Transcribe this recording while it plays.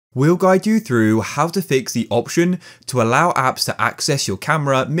We'll guide you through how to fix the option to allow apps to access your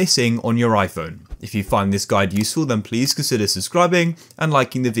camera missing on your iPhone. If you find this guide useful, then please consider subscribing and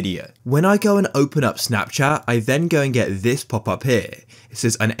liking the video. When I go and open up Snapchat, I then go and get this pop-up here. It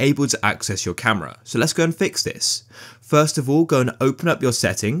says unable to access your camera. So let's go and fix this. First of all, go and open up your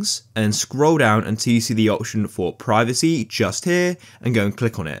settings and scroll down until you see the option for privacy just here and go and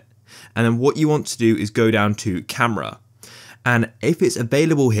click on it. And then what you want to do is go down to camera. And if it's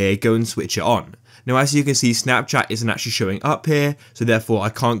available here, go and switch it on. Now, as you can see, Snapchat isn't actually showing up here, so therefore I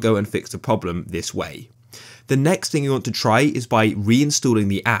can't go and fix the problem this way. The next thing you want to try is by reinstalling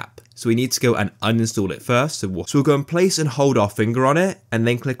the app. So we need to go and uninstall it first. So we'll go and place and hold our finger on it and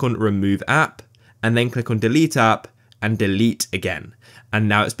then click on remove app and then click on delete app and delete again. And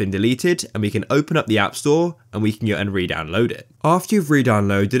now it's been deleted and we can open up the App Store and we can go and re-download it. After you've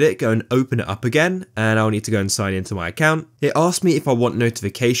re-downloaded it, go and open it up again and I'll need to go and sign into my account. It asks me if I want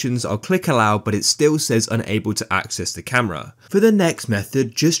notifications. I'll click allow, but it still says unable to access the camera. For the next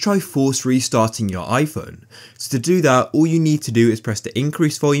method, just try force restarting your iPhone. So to do that, all you need to do is press the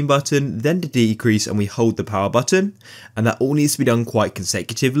increase volume button, then the decrease, and we hold the power button. And that all needs to be done quite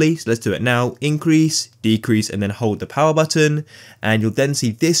consecutively. So let's do it now. Increase, decrease, and then hold the power button. And you'll then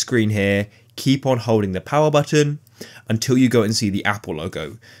see this screen here. Keep on holding the power button until you go and see the Apple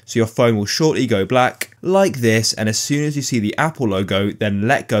logo. So your phone will shortly go black like this, and as soon as you see the Apple logo, then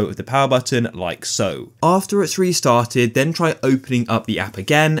let go of the power button like so. After it's restarted, then try opening up the app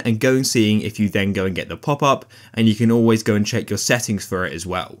again and go and seeing if you then go and get the pop-up, and you can always go and check your settings for it as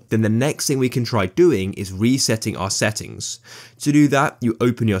well. Then the next thing we can try doing is resetting our settings. To do that, you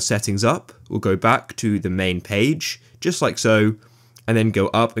open your settings up, we'll go back to the main page, just like so, and then go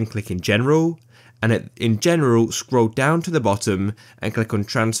up and click in general. And in general, scroll down to the bottom and click on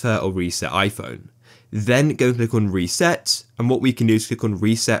transfer or reset iPhone. Then go and click on reset. And what we can do is click on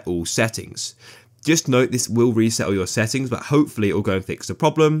reset all settings. Just note this will reset all your settings, but hopefully it will go and fix the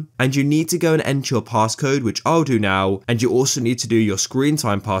problem. And you need to go and enter your passcode, which I'll do now. And you also need to do your screen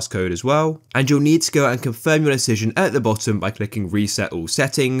time passcode as well. And you'll need to go and confirm your decision at the bottom by clicking reset all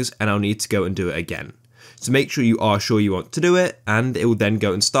settings. And I'll need to go and do it again. So make sure you are sure you want to do it, and it will then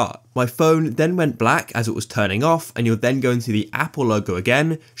go and start. My phone then went black as it was turning off, and you'll then go into the Apple logo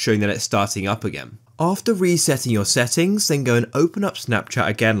again, showing that it's starting up again. After resetting your settings, then go and open up Snapchat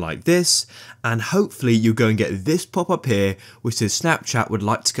again like this, and hopefully you'll go and get this pop-up here which says Snapchat would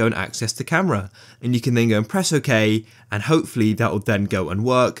like to go and access the camera. And you can then go and press OK, and hopefully that will then go and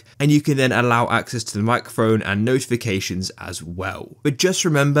work, and you can then allow access to the microphone and notifications as well. But just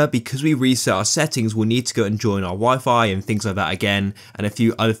remember, because we reset our settings, we'll need to go and join our Wi-Fi and things like that again, and a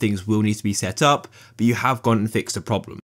few other things will need to be set up, but you have gone and fixed the problem.